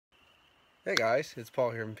Hey guys, it's Paul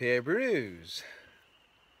here from PABrewNews.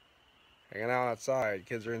 Hanging out outside.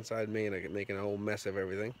 Kids are inside making a whole mess of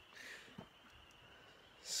everything.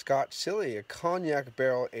 Scotch Silly, a cognac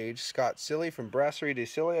barrel aged Scotch Silly from Brasserie de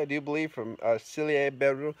Silly, I do believe, from Silly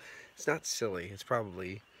Belgium. It's not silly. It's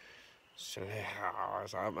probably silly.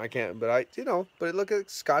 I can't, but but look at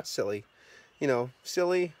Scotch Silly.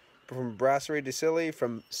 Silly from Brasserie de Silly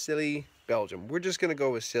from Silly Belgium. We're just gonna go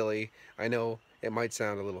with silly. I know it might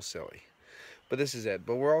sound a little silly. But this is it.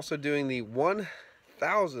 But we're also doing the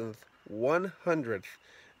 1,100th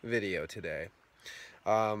video today.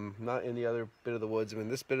 Not in the other bit of the woods. I'm in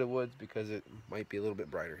this bit of the woods because it might be a little bit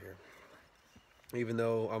brighter here. Even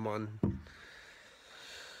though I'm on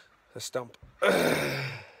a stump. I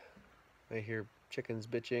hear chickens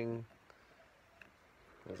bitching.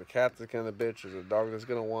 There's a cat that's gonna bitch. There's a dog that's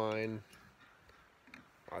gonna whine.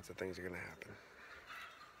 Lots of things are gonna happen.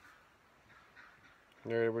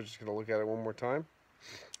 Alright, we're just gonna look at it one more time.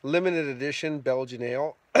 Limited edition Belgian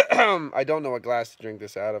ale. I don't know what glass to drink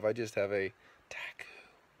this out of. I just have a taku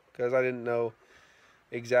because I didn't know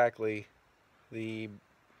exactly the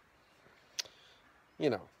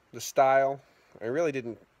the style. I really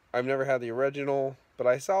didn't. I've never had the original, but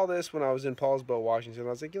I saw this when I was in Paulsville, Washington. I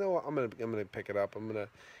was like, you know what? I'm gonna pick it up.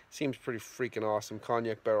 Seems pretty freaking awesome.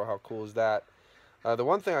 Cognac barrel. How cool is that? The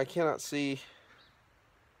one thing I cannot see.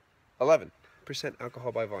 11%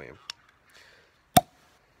 alcohol by volume.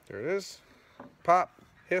 There it is. Pop.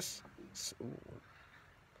 Hiss.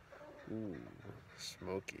 Ooh,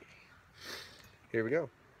 smoky. Here we go.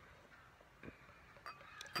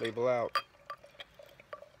 Label out.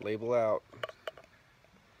 Label out.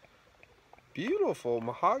 Beautiful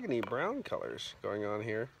mahogany brown colors going on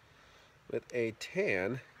here with a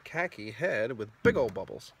tan khaki head with big old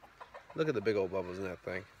bubbles. Look at the big old bubbles in that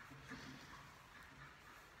thing.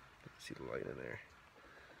 See the light in there.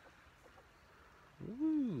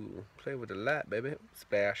 Ooh, play with the light, baby.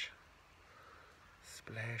 Splash.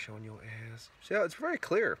 Splash on your ass. See how it's very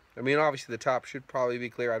clear. I mean, obviously the top should probably be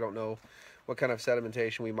clear. I don't know what kind of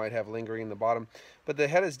sedimentation we might have lingering in the bottom. But the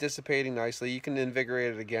head is dissipating nicely. You can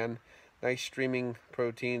invigorate it again. Nice streaming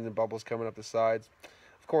proteins and bubbles coming up the sides.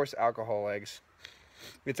 Of course, alcohol eggs.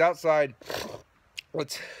 It's outside.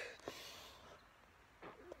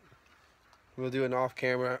 We'll do an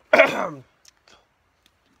off-camera.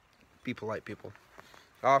 Be polite, people.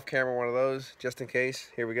 Off-camera one of those, just in case.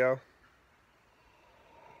 Here we go.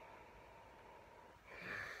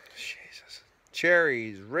 Jesus.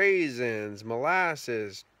 Cherries, raisins,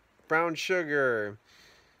 molasses, brown sugar,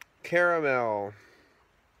 caramel,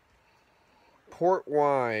 port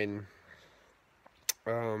wine,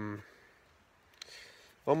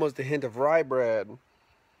 almost a hint of rye bread.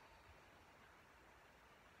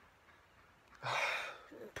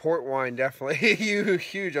 Port wine, definitely.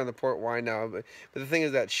 Huge on the port wine now. But the thing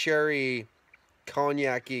is that sherry,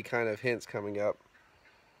 cognac-y kind of hints coming up.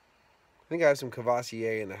 I think I have some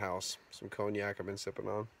Cavassier in the house. Some cognac I've been sipping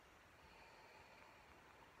on.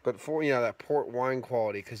 But for, that port wine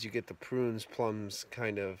quality, because you get the prunes, plums,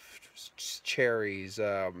 kind of cherries,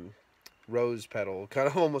 rose petal. Kind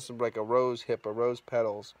of almost like a rose hip, or rose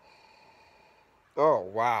petals. Oh,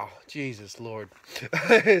 wow. Jesus Lord.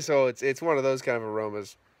 So it's one of those kind of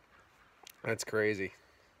aromas. That's crazy.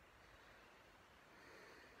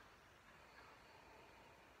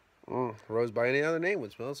 Rose by any other name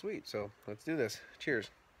would smell sweet. So let's do this. Cheers.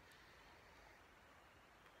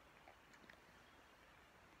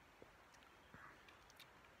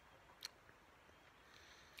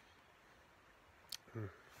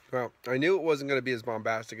 Well, I knew it wasn't going to be as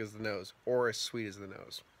bombastic as the nose, or as sweet as the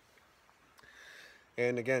nose.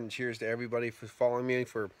 And again, cheers to everybody for following me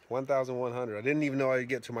for 1,100. I didn't even know I'd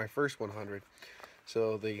get to my first 100.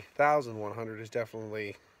 So the 1,100 is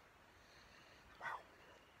definitely wow.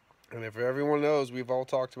 And if everyone knows, we've all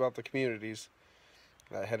talked about the communities.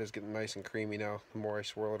 That head is getting nice and creamy now. The more I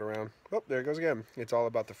swirl it around. Oh, there it goes again. It's all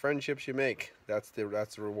about the friendships you make. That's the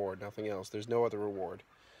reward. Nothing else. There's no other reward.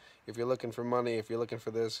 If you're looking for money, if you're looking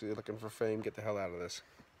for this, you're looking for fame, get the hell out of this.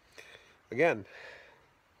 Again.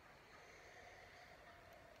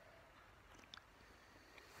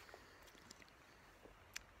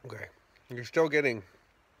 Okay. You're still getting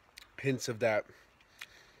hints of that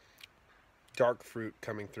dark fruit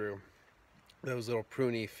coming through. Those little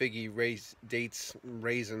pruny, figgy, dates,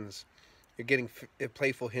 raisins. You're getting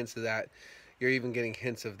playful hints of that. You're even getting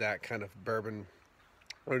hints of that kind of bourbon,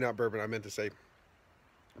 or not bourbon, I meant to say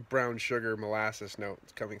brown sugar molasses note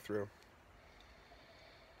coming through.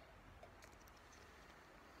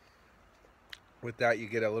 With that, you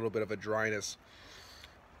get a little bit of a dryness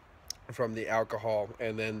from the alcohol,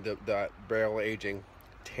 and then the barrel aging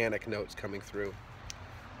tannic notes coming through.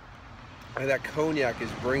 And that cognac is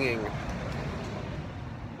bringing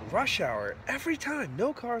rush hour every time.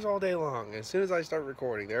 No cars all day long. As soon as I start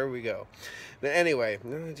recording, there we go. But anyway,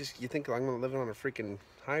 just you think I'm gonna live on a freaking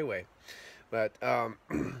highway, but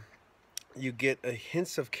you get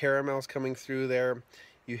hints of caramels coming through there.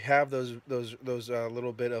 You have those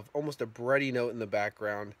little bit of almost a bready note in the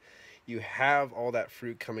background. You have all that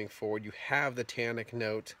fruit coming forward. You have the tannic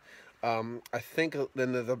note. I think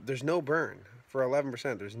then there's no burn for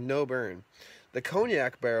 11%. There's no burn. The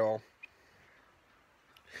cognac barrel.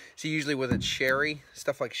 See, usually with it sherry,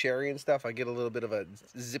 stuff like sherry and stuff, I get a little bit of a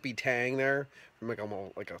zippy tang there from like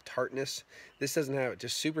almost like a tartness. This doesn't have it.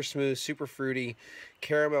 Just super smooth, super fruity,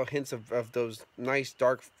 caramel hints of those nice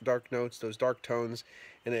dark notes, those dark tones,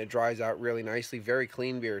 and then it dries out really nicely. Very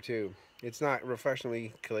clean beer too. It's not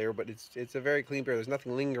refreshingly clear, but it's a very clean beer. There's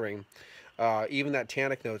nothing lingering. Even that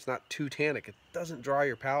tannic note, it's not too tannic. It doesn't dry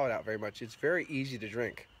your palate out very much. It's very easy to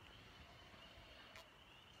drink.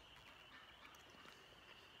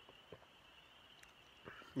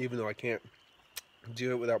 Even though I can't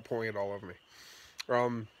do it without pouring it all over me.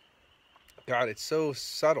 God, it's so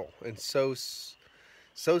subtle and so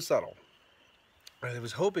subtle. I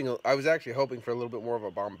was actually hoping for a little bit more of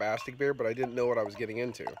a bombastic beer, but I didn't know what I was getting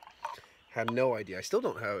into. Had no idea. I still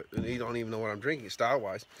don't have it. You don't even know what I'm drinking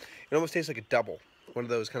style-wise. It almost tastes like a double. One of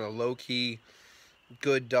those kind of low-key,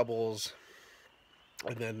 good doubles.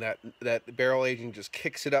 And then that barrel aging just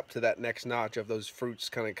kicks it up to that next notch of those fruits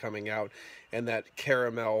kind of coming out, and that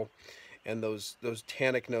caramel and those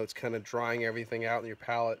tannic notes kind of drying everything out in your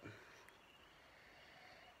palate.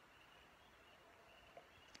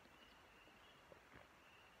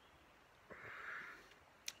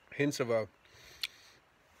 Hints of a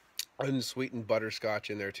unsweetened butterscotch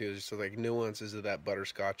in there too, just so like nuances of that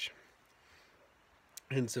butterscotch.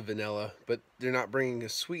 Hints of vanilla, but they're not bringing a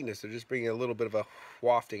sweetness. They're just bringing a little bit of a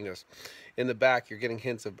waftingness. In the back, you're getting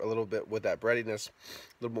hints of a little bit with that breadiness,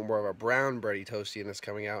 a little bit more of a brown bready toastiness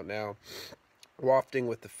coming out now, wafting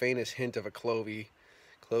with the faintest hint of a clovey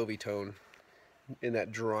tone in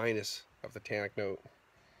that dryness of the tannic note.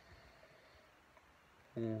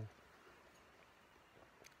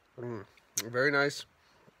 Very nice.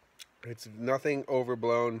 It's nothing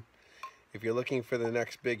overblown. If you're looking for the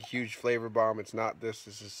next big, huge flavor bomb, it's not this.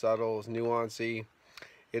 This is subtle, it's nuancy.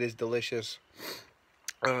 It is delicious.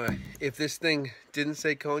 If this thing didn't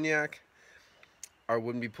say cognac, I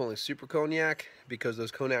wouldn't be pulling super cognac, because those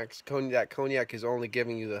cognac is only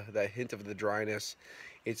giving you that hint of the dryness.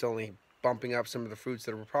 It's only bumping up some of the fruits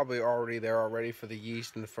that were probably already there already for the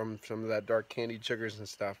yeast and from some of that dark candied sugars and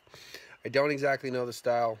stuff. I don't exactly know the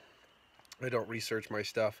style. I don't research my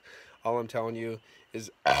stuff. All I'm telling you is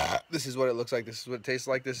this is what it looks like. This is what it tastes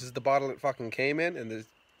like. This is the bottle it fucking came in, and it's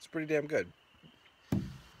pretty damn good.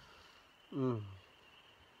 I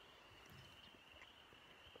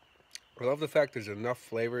love the fact there's enough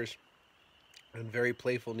flavors and very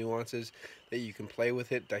playful nuances that you can play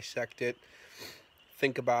with it, dissect it,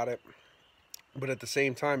 think about it. But at the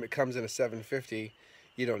same time, it comes in a 750.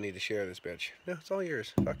 You don't need to share this bitch. No, it's all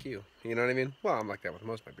yours. Fuck you. You know what I mean? Well, I'm like that with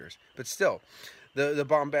most of my beers. But still, the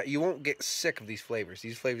Bombay, you won't get sick of these flavors.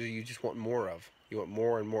 These flavors you just want more of. You want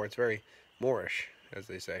more and more. It's very Moorish, as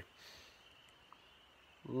they say.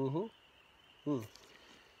 I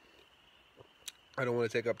don't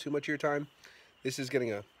want to take up too much of your time. This is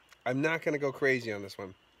getting I'm not going to go crazy on this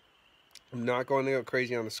one. I'm not going to go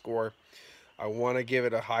crazy on the score. I want to give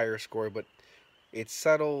it a higher score, but it's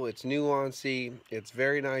subtle, it's nuancy, it's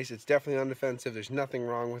very nice, it's definitely undefensive, there's nothing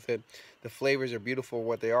wrong with it. The flavors are beautiful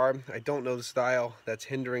what they are. I don't know the style. That's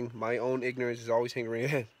hindering. My own ignorance is always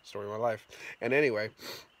hindering. Story of my life. And anyway,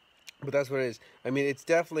 but that's what it is. I mean, it's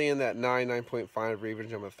definitely in that 9.5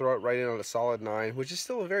 range. I'm going to throw it right in on a solid 9, which is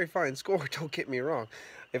still a very fine score, don't get me wrong.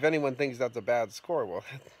 If anyone thinks that's a bad score, well,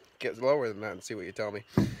 get lower than that and see what you tell me.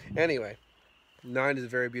 Anyway, 9 is a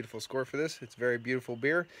very beautiful score for this. It's a very beautiful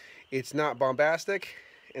beer. It's not bombastic,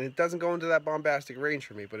 and it doesn't go into that bombastic range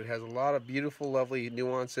for me, but it has a lot of beautiful, lovely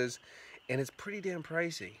nuances, and it's pretty damn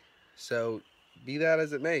pricey. So, be that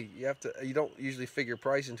as it may, you don't usually figure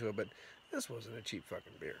price into it, but this wasn't a cheap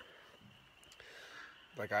fucking beer.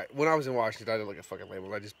 Like, when I was in Washington, I didn't look at fucking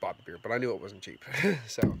labels. I just bought the beer, but I knew it wasn't cheap.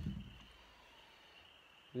 So,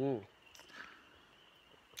 This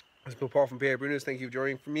is Bill Paul from PABrewNews. Thank you for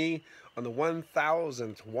joining me on the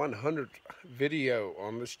 1,100th video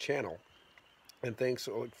on this channel. And thanks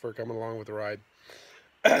for coming along with the ride.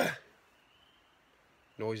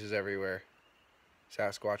 Noises everywhere.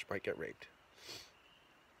 Sasquatch might get raped.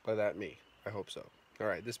 By that, me. I hope so.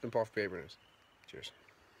 Alright, this has been Paul from PABrewNews. Cheers.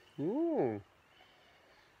 Ooh.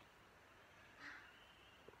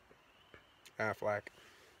 Aflac.